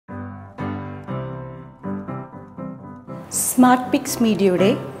Smart Picks Mediaയുടെ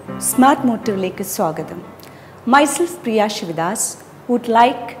smart മോട്ടീവിലേക്ക് സ്വാഗതം. Myself Priya Shivadas would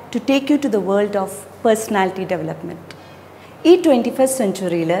like to take you to the world of personality development. ഈ 21st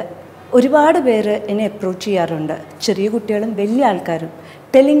centuryയിൽ ഒരുപാട് പേര് എന്നെ approach ചെയ്യാറുണ്ട്, ചെറിയ കുട്ടികളും വലിയ ആൾക്കാരും,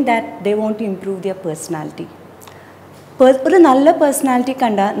 telling that they want to improve their personality. ഒരു നല്ല പേഴ്സണാലിറ്റി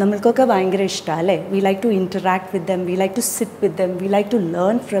കണ്ടാൽ നമ്മൾക്കൊക്കെ ഭയങ്കര ഇഷ്ടമാണ് അല്ലേ? We like to interact with dum, we like to sit with dum, we like to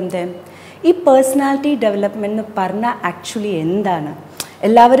learn from them. ഈ പേഴ്സണാലിറ്റി ഡെവലപ്മെൻറ്റ് എന്ന് പറഞ്ഞാൽ ആക്ച്വലി എന്താണ്?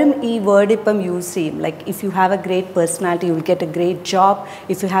 എല്ലാവരും ഈ വേർഡ് ഇപ്പം യൂസ് ചെയ്യും. Like if you have A great personality you will get A great job,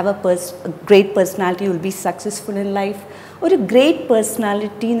 if you have A great personality you will be successful in life. ഒരു great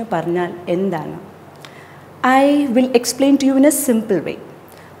personality എന്ന് പറഞ്ഞാൽ എന്താണ്? I will explain to you in A simple way.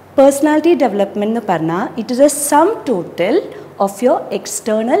 Personality development എന്ന് പറഞ്ഞാൽ it is A sum total of your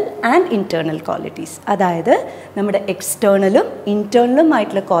external and internal qualities. അതായത് നമ്മുടെ എക്സ്റ്റേണലും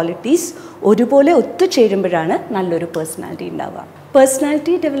ഇൻറ്റേർണലുമായിട്ടുള്ള qualities ഒരുപോലെ ഒത്തുചേരുമ്പോഴാണ് നല്ലൊരു പേഴ്സണാലിറ്റി ഉണ്ടാവുക.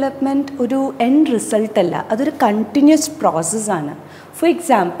 പേഴ്സണാലിറ്റി ഡെവലപ്മെൻറ്റ് ഒരു എൻഡ് റിസൾട്ട് അല്ല, അതൊരു കണ്ടിന്യൂസ് പ്രോസസ്സാണ്. For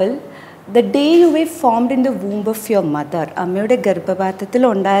example, the day you were formed in the womb of your mother, അമ്മയുടെ ഗർഭപാത്രത്തിൽ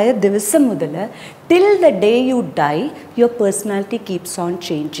ഉണ്ടായ ദിവസം മുതൽ till the day you die, your personality keeps on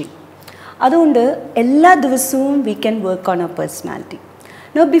changing. അതുകൊണ്ട് എല്ലാ ദിവസവും we can work on our personality.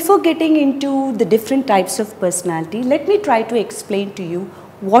 Now before getting into the different types of personality, let me try to explain to you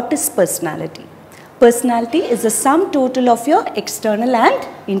what is personality. Personality is the sum total of your external and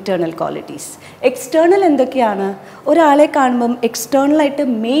internal qualities. External എന്തൊക്കെയാണ്? ഒരാളെ കാണുമ്പം എക്സ്റ്റേണലായിട്ട്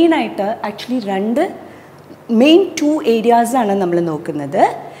മെയിനായിട്ട് actually main to ഏരിയാസാണ് നമ്മൾ നോക്കുന്നത്.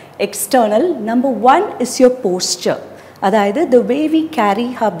 External number 1 is your posture. അതായത് the way we carry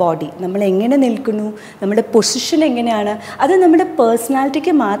Har body, നമ്മൾ എങ്ങനെ നിൽക്കുന്നു, നമ്മുടെ പൊസിഷൻ എങ്ങനെയാണ്, അത് നമ്മുടെ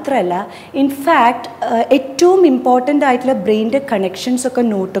പേഴ്സണാലിറ്റിക്ക് മാത്രമല്ല, ഇൻഫാക്റ്റ് ഏറ്റവും ഇമ്പോർട്ടൻ്റ് ആയിട്ടുള്ള ബ്രെയിൻ്റെ കണക്ഷൻസ് ഒക്കെ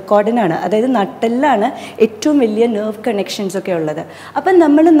നോട്ടോകോർഡിനാണ്. അതായത് നട്ടെല്ലാണ് ഏറ്റവും വലിയ നെർവ് കണക്ഷൻസ് ഒക്കെ ഉള്ളത്. അപ്പം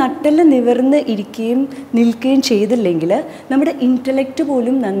നമ്മൾ നട്ടെല്ല് നിവർന്ന് ഇരിക്കുകയും നിൽക്കുകയും ചെയ്തില്ലെങ്കിൽ നമ്മുടെ ഇൻ്റലക്റ്റ്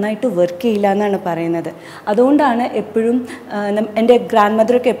പോലും നന്നായിട്ട് വർക്ക് ചെയ്യില്ല എന്നാണ് പറയുന്നത്. അതുകൊണ്ടാണ് എപ്പോഴും എൻ്റെ ഗ്രാൻഡ്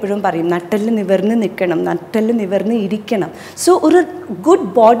മദറൊക്കെ എപ്പോഴും പറയും, നട്ടെല്ല് നിവർന്ന് നിൽക്കണം, നട്ടെല്ല് നിവർന്ന് ഇരിക്കണം. So ഒരു good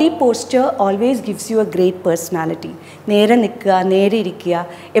body posture always gives you A great personality. നേരെ നിൽക്കുക, നേരെ ഇരിക്കുക,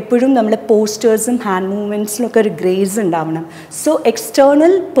 എപ്പോഴും നമ്മുടെ പോസ്റ്റേഴ്സും ഹാൻഡ് മൂവ്മെൻറ്റ്സിലൊക്കെ ഒരു ഗ്രേസ് ഉണ്ടാവണം. So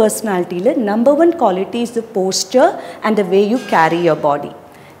external പേഴ്സണാലിറ്റിയിൽ number 1 quality is the posture and the way you carry your body.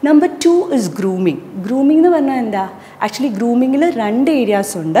 Number 2 is grooming. Grooming എന്ന് പറഞ്ഞാൽ എന്താ? ആക്ച്വലി ഗ്രൂമിങ്ങിൽ 2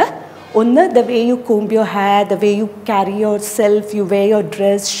 ഏരിയാസ് ഉണ്ട്. ഒന്ന്, the way U comb your hair, the way you carry your self, U wear your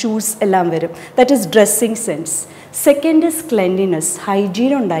dress, shoes എല്ലാം വരും. That is dressing sense. Second is cleanliness,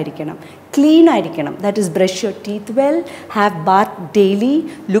 hygiene ഉണ്ടായിരിക്കണം, clean ആയിരിക്കണം. That is brush your teeth well, have Baat daily,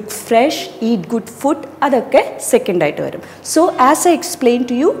 look fresh, eat good food. അതൊക്കെ സെക്കൻഡായിട്ട് വരും. So as I explain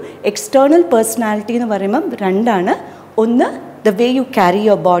to you, external personality എന്ന് പറയുമ്പം 2 ഒന്ന് the way you carry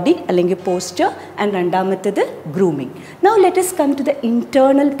your body അല്ലെങ്കിൽ posture, and രണ്ടാമത്തേത് grooming. Now let us come to the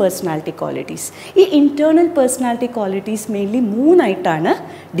internal personality qualities. ഈ internal personality qualities mainly 3 ആയിട്ടാണ്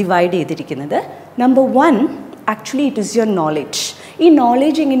divide ചെയ്തിരിക്കുന്നത്. Number 1, actually it is your knowledge. ഈ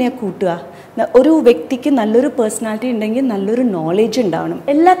knowledge എങ്ങനെയാണ് കൂട്ടുക? ഒരു വ്യക്തിക്ക് നല്ലൊരു പേഴ്സണാലിറ്റി ഉണ്ടെങ്കിൽ നല്ലൊരു നോളേജ് ഉണ്ടാവണം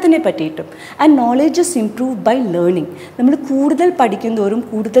എല്ലാത്തിനെ പറ്റിയിട്ടും. And knowledge is improve by learning. നമ്മൾ കൂടുതൽ പഠിക്കും തോറും,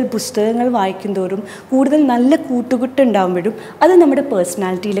 കൂടുതൽ പുസ്തകങ്ങൾ വായിക്കും തോറും, കൂടുതൽ നല്ല കൂട്ടുകെട്ടുണ്ടാകുമ്പോഴും അത് നമ്മുടെ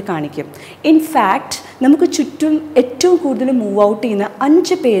പേഴ്സണാലിറ്റിയിൽ കാണിക്കും. ഇൻഫാക്റ്റ് നമുക്ക് ചുറ്റും ഏറ്റവും കൂടുതൽ മൂവ് ഔട്ട് ചെയ്യുന്ന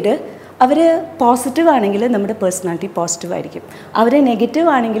 5 പേര്, അവർ പോസിറ്റീവ് ആണെങ്കിൽ നമ്മുടെ പേഴ്സണാലിറ്റി പോസിറ്റീവ് ആയിരിക്കും, അവർ നെഗറ്റീവ്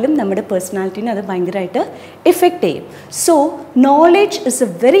ആണെങ്കിലും നമ്മുടെ പേഴ്സണാലിറ്റീനെ അത് ഭയങ്കരമായിട്ട് എഫക്റ്റ് ചെയ്യും. So knowledge is A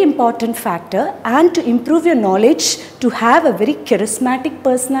very important factor. And to improve your knowledge, to have A very കെറിസ്മാറ്റിക്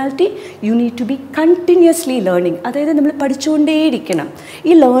personality, you need to B continuously learning. അതായത് നമ്മൾ പഠിച്ചുകൊണ്ടേയിരിക്കണം.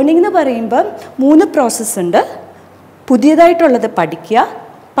 ഈ ലേണിംഗ് എന്ന് പറയുമ്പം 3 പ്രോസസ്സ് ഉണ്ട്. പുതിയതായിട്ടുള്ളത് പഠിക്കുക,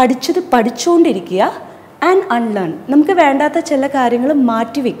 പഠിച്ചത് പഠിച്ചുകൊണ്ടിരിക്കുക, ആൻഡ് അൺലേൺ. നമുക്ക് വേണ്ടാത്ത ചില കാര്യങ്ങൾ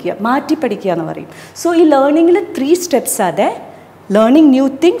മാറ്റി പഠിക്കുക എന്ന് പറയും. സോ ഈ ലേണിങ്ങിൽ 3 steps ആണ്: learning new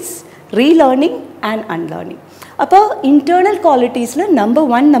things, relearning and unlearning. അപ്പോൾ ഇൻറ്റേർണൽ ക്വാളിറ്റീസിൽ നമ്പർ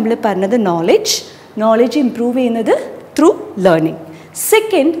 1 നമ്മൾ പറഞ്ഞത് നോളേജ് ഇംപ്രൂവ് ചെയ്യുന്നത് ത്രൂ ലേണിംഗ്.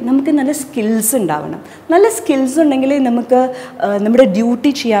 സെക്കൻഡ്, നമുക്ക് നല്ല സ്കിൽസ് ഉണ്ടാവണം. നല്ല സ്കിൽസ് ഉണ്ടെങ്കിൽ നമുക്ക് നമ്മുടെ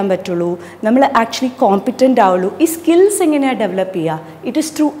ഡ്യൂട്ടി ചെയ്യാൻ പറ്റുള്ളൂ, നമ്മൾ ആക്ച്വലി കോമ്പിറ്റൻ്റ് ആവുള്ളൂ. ഈ സ്കിൽസ് എങ്ങനെയാണ് ഡെവലപ്പ് ചെയ്യുക? It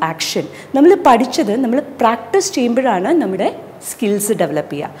is through action. നമ്മൾ പഠിച്ചത് നമ്മൾ പ്രാക്ടീസ് ചെയ്യുമ്പോഴാണ് നമ്മുടെ സ്കിൽസ്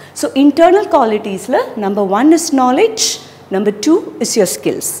ഡെവലപ്പ് ചെയ്യുക. So internal ക്വാളിറ്റീസിൽ number 1 is knowledge, number 2 is your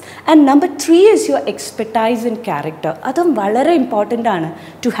skills, and number 3 is your expertise in character. അതും വളരെ ഇമ്പോർട്ടൻ്റ് ആണ്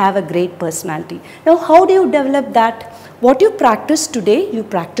to have A great personality. Now how do you develop that? What you practice today, you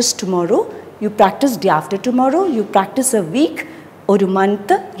practice tomorrow, you practice day after tomorrow, you practice a week, ഒരു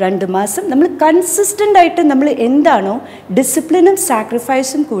month 2 മാസം നമ്മൾ consistent ആയിട്ട് നമ്മൾ എന്താണോ ഡിസിപ്ലിനും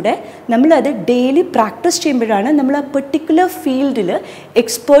സാക്രിഫൈസും കൂടെ നമ്മളത് ഡെയിലി പ്രാക്ടീസ് ചെയ്യുമ്പോഴാണ് നമ്മൾ ആ പെർട്ടിക്കുലർ ഫീൽഡിൽ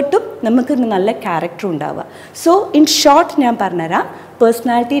എക്സ്പേർട്ടും നമുക്ക് നല്ല ക്യാരക്ടറും ഉണ്ടാവുക. സോ ഇൻ ഷോർട്ട് ഞാൻ പറഞ്ഞുതരാം,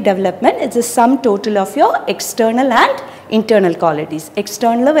 personality development it's A sum total of your external and internal qualities.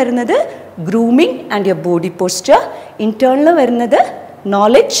 External varunathu grooming and your body posture. Internal varunathu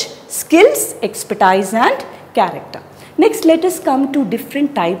knowledge, skills, expertise and character. Next, let us come to different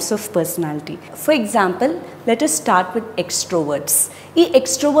types of personality. For example, let us start with extroverts. ഈ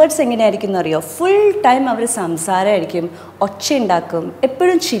extroverts എങ്ങനെയായിരിക്കും എന്നറിയോ? Full time അവർ സംസാരമായിരിക്കും, ഒച്ചയുണ്ടാക്കും,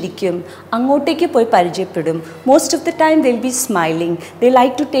 എപ്പോഴും ചിരിക്കും, അങ്ങോട്ടേക്ക് പോയി പരിചയപ്പെടും. Most of the time they will be smiling, they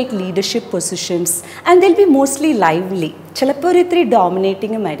like to take leadership positions and they will be mostly lively. ചിലപ്പോൾ ഒരു ഇത്തിരി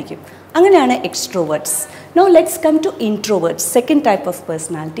ഡോമിനേറ്റിങ്ങും ആയിരിക്കും. അങ്ങനെയാണ് extroverts. Now let's come to introverts, second type of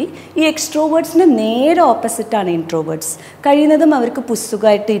personality. ഈ എക്സ്ട്രോവേർട്സിന് നേരെ ഓപ്പോസിറ്റാണ് ഇൻട്രോവേർട്സ്. കഴിയുന്നതും അവർക്ക്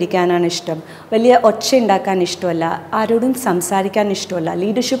പുസ്തകമായിട്ട് ഇരിക്കാനാണ് ഇഷ്ടം, വലിയ ഒച്ച ഉണ്ടാക്കാൻ ഇഷ്ടമല്ല, ആരോടും സംസാരിക്കാൻ ഇഷ്ടമല്ല,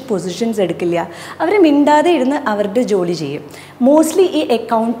 ലീഡർഷിപ്പ് പൊസിഷൻസ് എടുക്കില്ല, അവർ മിണ്ടാതെ ഇരുന്ന് അവരുടെ ജോലി ചെയ്യും. മോസ്റ്റ്ലി ഈ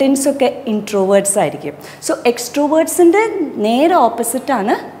അക്കൗണ്ടൻസൊക്കെ ഇൻട്രോവേർട്സ് ആയിരിക്കും. സോ എക്സ്ട്രോവേർട്സിൻ്റെ നേരെ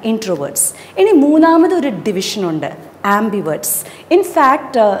ഓപ്പോസിറ്റാണ് ഇൻട്രോവേർട്സ്. ഇനി മൂന്നാമതൊരു ഡിവിഷനുണ്ട്, ആംബിവേർട്സ്. ഇൻ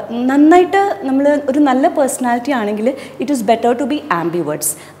ഫാക്ട് നന്നായിട്ട് നമ്മൾ ഒരു നല്ല പേഴ്സണാലിറ്റി ആണെങ്കിൽ it is better to B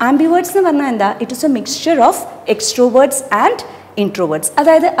ആംബിവേർട്സ്. ആംബിവേർട്സ് എന്ന് പറഞ്ഞാൽ എന്താ? It is A mixture of extroverts and introverts.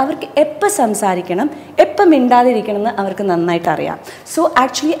 അതായത് അവർക്ക് എപ്പോൾ സംസാരിക്കണം, എപ്പോൾ മിണ്ടാതിരിക്കണം എന്ന് അവർക്ക് നന്നായിട്ട് അറിയാം. So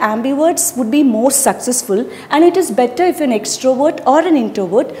actually ആംബിവേർട്സ് would be more successful and it is better if an extrovert or N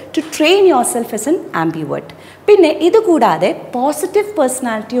introvert to train your self S N ambivert. പിന്നെ ഇതുകൂടാതെ പോസിറ്റീവ്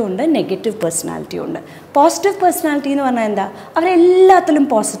പേഴ്സണാലിറ്റിയും ഉണ്ട്, നെഗറ്റീവ് പേഴ്സണാലിറ്റിയും ഉണ്ട്. പോസിറ്റീവ് പേഴ്സണാലിറ്റി എന്ന് പറഞ്ഞാൽ എന്താ? അവരെല്ലാത്തിലും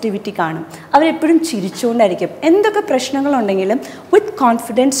പോസിറ്റിവിറ്റി കാണും, അവരെപ്പോഴും ചിരിച്ചുകൊണ്ടായിരിക്കും. എന്തൊക്കെ പ്രശ്നങ്ങളുണ്ടെങ്കിലും with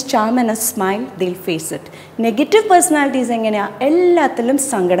confidence, charm and A smile Dil face it. Negative personalities എങ്ങനെയാണ്? എല്ലാത്തിലും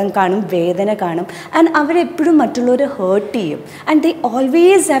സങ്കടം കാണും, വേദന കാണും, ആൻഡ് അവരെപ്പോഴും മറ്റുള്ളവരെ ഹേർട്ട് ചെയ്യും, and they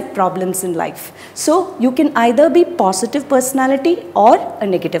always have problems in life. So you can either B positive personality or A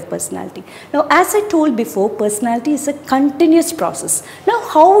negative personality. Now, as I told before, personality is a continuous process. Now,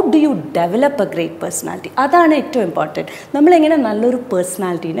 how do you develop a great personality? അതാണ് ഏറ്റവും important. നമ്മളെങ്ങനെ നല്ലൊരു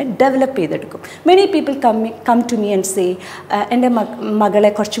പേഴ്സണാലിറ്റീനെ develop ചെയ്തെടുക്കും? Many people come to me and say, എൻ്റെ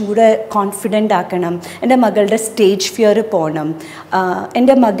മകളെ കുറച്ചും കൂടെ confident ആക്കണം, എൻ്റെ മകളുടെ സ്റ്റേജ് ഫിയർ പോകണം,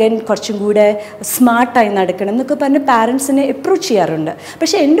 എൻ്റെ മകൻ കുറച്ചും കൂടെ സ്മാർട്ടായി നടക്കണം എന്നൊക്കെ പറഞ്ഞ് പാരൻസിനെ അപ്രോച്ച് ചെയ്യാറുണ്ട്.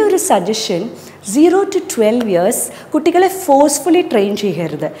 പക്ഷേ എൻ്റെ ഒരു സജഷൻ, 0 to 12 years കുട്ടികളെ ഫോഴ്സ്ഫുള്ളി ട്രെയിൻ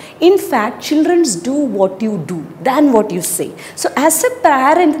ചെയ്യരുത്. In fact children's do what you do than what you say. So as A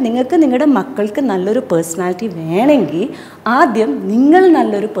parent നിങ്ങൾക്ക് നിങ്ങളുടെ മക്കൾക്ക് നല്ലൊരു പേഴ്സണാലിറ്റി വേണമെങ്കിൽ ആദ്യം നിങ്ങൾ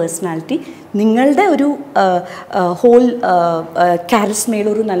നല്ലൊരു പേഴ്സണാലിറ്റി, നിങ്ങളുടെ ഒരു ഹോൾ കാരിസ്മയിൽ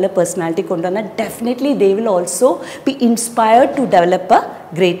ഒരു നല്ല പേഴ്സണാലിറ്റി കൊണ്ടുവന്നാൽ definitely they will also be inspired to develop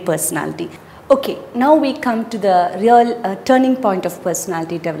A great personality. Okay, now we come to the real turning point of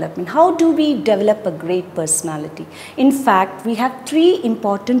personality development. How do we develop a great personality? In fact, we have 3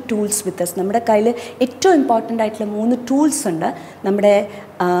 important tools with us. നമ്മുടെ കയ്യിൽ ഏറ്റവും important ആയിട്ടുള്ള 3 tools ഉണ്ട് നമ്മുടെ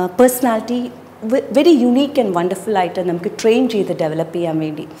personality very unique and wonderful ആയിട്ട് നമുക്ക് train ചെയ്ത് develop ചെയ്യാൻ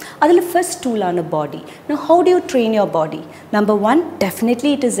വേണ്ടി. അതിൽ ഫസ്റ്റ് ടൂളാണ് body. Now, how do you train your body? Number 1,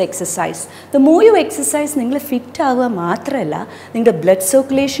 definitely it is exercise. The more you exercise, നിങ്ങൾ ഫിറ്റ് ആവുക മാത്രമല്ല, നിങ്ങളുടെ ബ്ലഡ്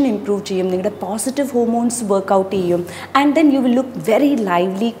സർക്കുലേഷൻ ഇംപ്രൂവ് ചെയ്യും, നിങ്ങളുടെ പോസിറ്റീവ് ഹോർമോൺസ് വർക്കൗട്ട് ചെയ്യും, and then you will look very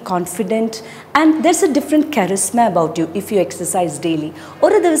lively, confident, and there's a different charisma about you if you exercise daily.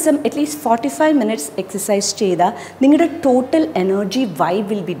 ഒരു ദിവസം at least 45 minutes exercise ചെയ്താൽ നിങ്ങളുടെ total energy vibe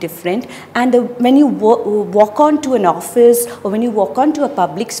will be different. And when you walk on to an office or when you walk on to a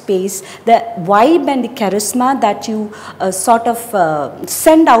public space, the vibe and the charisma that you sort of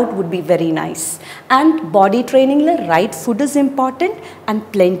send out would be very nice. And body training la right food is important and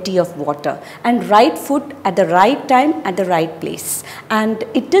plenty of water, and right food at the right time at the right place. And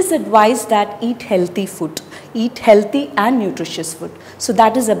it is advised that eat healthy food, eat healthy and nutritious food. So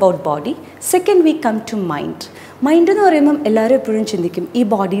that is about body. Second, we come to mind. Mind എന്ന് പറയുമ്പം എല്ലാവരും എപ്പോഴും ചിന്തിക്കും ഈ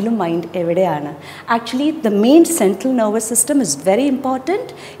ബോഡിയിലും mind എവിടെയാണ്? Actually the main central nervous system is very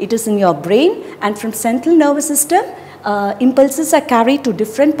important. It is in your brain, and from central nervous system impulses are carried to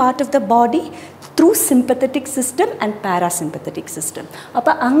different part of the body through sympathetic system and parasympathetic system.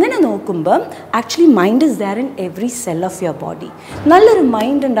 അപ്പോൾ അങ്ങനെ നോക്കുമ്പോൾ actually mind is there in every cell of your body. നല്ലൊരു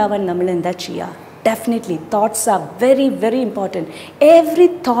mind ഉണ്ടാവാൻ നമ്മൾ എന്താ ചെയ്യുക? Definitely, thoughts are very, very important. Every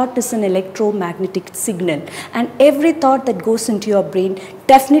thought is an electromagnetic signal, and every thought that goes into your brain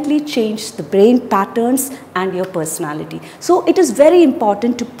definitely change the brain patterns and your personality. So it is very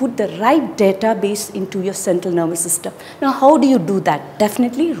important to put the right database into your central nervous system. Now how do you do that?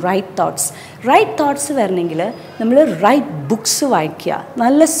 Definitely right thoughts. Right thoughts വരണമെങ്കിൽ നമ്മൾ right books വായിക്കുക,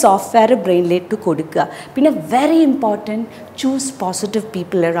 നല്ല software ബ്രെയിനിലേക്ക് കൊടുക്കുക. പിന്നെ very important, choose positive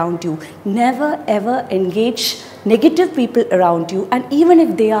people around you. Never ever engage negative people around you, and even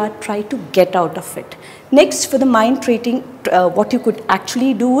if they are, try to get out of it. Next, for the mind training, what you could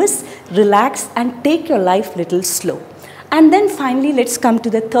actually do is relax and take your life little slow. And then finally, let's come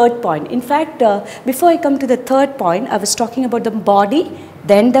to the third point. In fact, before I come to the third point, I was talking about the body,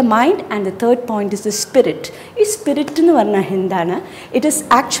 then the mind, and the third point is the spirit. Is spirit nu varna hindana? It is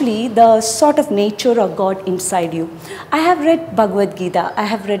actually the sort of nature or God inside you. I have read Bhagavad Gita, I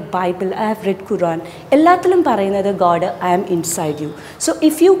have read Bible, I have read Quran. Ellathalum parayunnathu God, I am inside you. So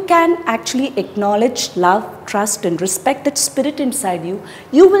if you can actually acknowledge, love, trust and respect that spirit inside you,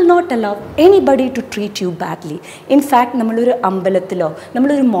 you will not allow anybody to treat you badly. In fact, നമ്മളൊരു അമ്പലത്തിലോ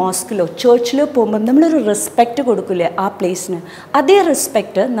നമ്മളൊരു മോസ്കിലോ ചർച്ചിലോ പോകുമ്പോൾ നമ്മളൊരു respect കൊടുക്കില്ലേ ആ പ്ലേസിന്, അതേ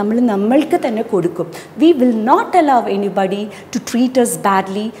respect നമ്മൾ നമ്മൾക്ക് തന്നെ കൊടുക്കും. We will not allow anybody to treat us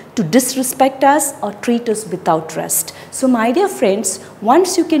badly, to disrespect us or treat us without rest. So my dear friends,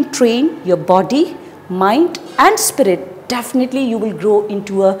 once you can train your body, mind and spirit, definitely you will grow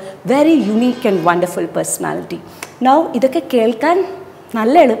into a very unique and wonderful personality. Now ഇതൊക്കെ കേൾക്കാൻ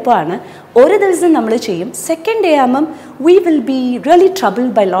നല്ല എളുപ്പമാണ്. ഒരു ദിവസം നമ്മൾ ചെയ്യും, second day ആകുമ്പം we will be really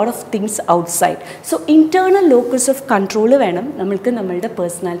troubled by a lot of things outside. So internal locus of control വേണം നമ്മൾക്ക് നമ്മളുടെ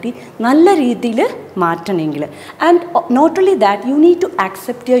പേഴ്സണാലിറ്റി നല്ല രീതിയിൽ മാറ്റണമെങ്കിൽ. And not only that, you need to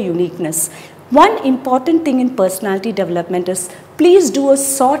accept your uniqueness. One important thing in personality development is please do a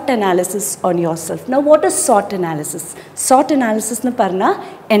SWOT analysis on yourself. Now what is SWOT analysis? SWOT analysis nu parna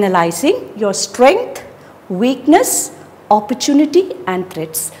analyzing your strength, weakness, opportunity and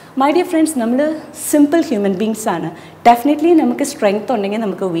threats. My dear friends, നമ്മൾ simple human beings ആണ്. Definitely നമുക്ക് strength ഉണ്ടെങ്കിൽ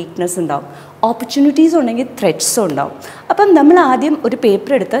നമുക്ക് weakness ഉണ്ടാവും, opportunities ഉണ്ടെങ്കിൽ ത്രെറ്റ്സും ഉണ്ടാവും. അപ്പം നമ്മൾ ആദ്യം ഒരു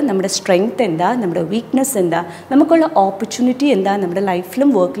പേപ്പർ എടുത്ത് നമ്മുടെ സ്ട്രെങ്ത് എന്താ, നമ്മുടെ വീക്ക്നെസ് എന്താ, നമുക്കുള്ള ഓപ്പർച്യൂണിറ്റി എന്താ, നമ്മുടെ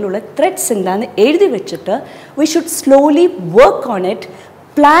ലൈഫിലും വർക്കിലുള്ള ത്രെറ്റ്സ് എന്താന്ന് എഴുതി വെച്ചിട്ട് we should slowly work on it,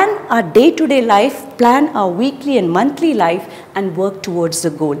 plan our day-to-day life, plan our weekly and monthly life and work towards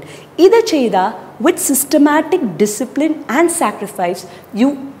the goal. Ida cheyda with systematic discipline and sacrifice, you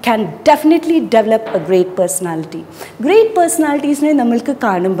can definitely develop a great personality. Great personalities ne namalku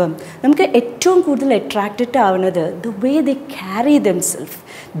kaanumbam namukku ettavum koodal attracted aavunathu the way they carry themselves,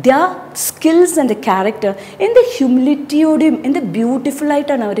 their skills and the character, in the humility odum in the beautiful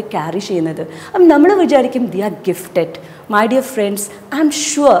aayittan avaru carry cheynathu. Nammal vicharikum they are gifted. My dear friends, I am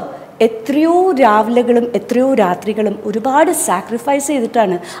sure എത്രയോ രാവിലെകളും എത്രയോ രാത്രികളും ഒരുപാട് sacrifice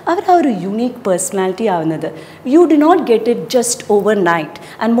ചെയ്തിട്ടാണ് അവർ ആ ഒരു unique personality ആവുന്നത്. You do not get it just over night.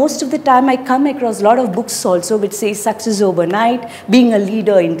 And most of the time I come across lot of books also which say success over night, being A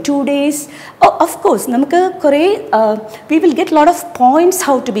leader in 2 days. Of course നമുക്ക് കുറേ we will get lot of points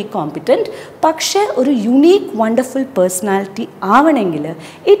how to be competent. പക്ഷേ ഒരു unique wonderful personality ആവണമെങ്കിൽ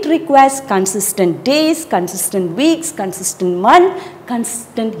it requires consistent days, consistent weeks, consistent month,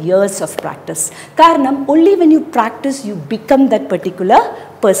 consistent years of practice. Karanam, only when you practice you become that particular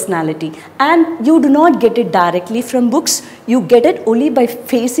personality, and you do not get it directly from books. You get it only by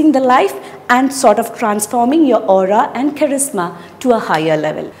facing the life and sort of transforming your aura and charisma to a higher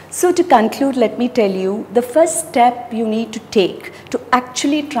level. So to conclude, let me tell you, the first step you need to take to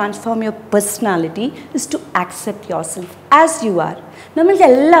actually transform your personality is to accept yourself as you are. നമ്മൾക്ക്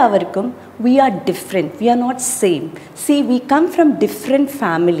എല്ലാവർക്കും we are different, we are not same. See, we come from different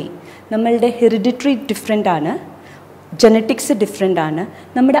family. നമ്മളുടെ hereditary different ആണ്, genetics different ആണ്,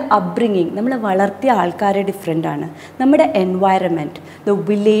 നമ്മുടെ upbringing, നമ്മളെ വളർത്തിയ ആൾക്കാരെ different ആണ്, നമ്മുടെ environment, the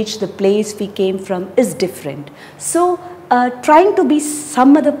village, the place we came from is different. So trying to be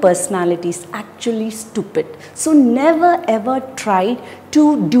some other personality is actually stupid. So never ever try to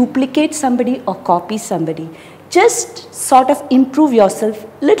duplicate somebody or copy somebody. Just sort of improve yourself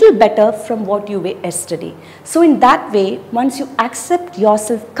little better from what you were yesterday. So in that way, once you accept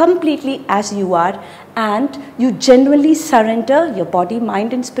yourself completely as you are and you genuinely surrender your body,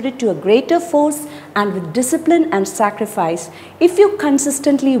 mind and spirit to a greater force, and with discipline and sacrifice, if you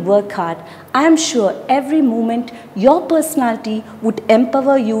consistently work hard, I am sure every moment your personality would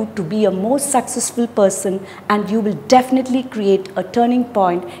empower you to be a more successful person, and you will definitely create a turning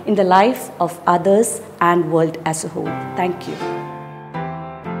point in the life of others and world as a whole. Thank you.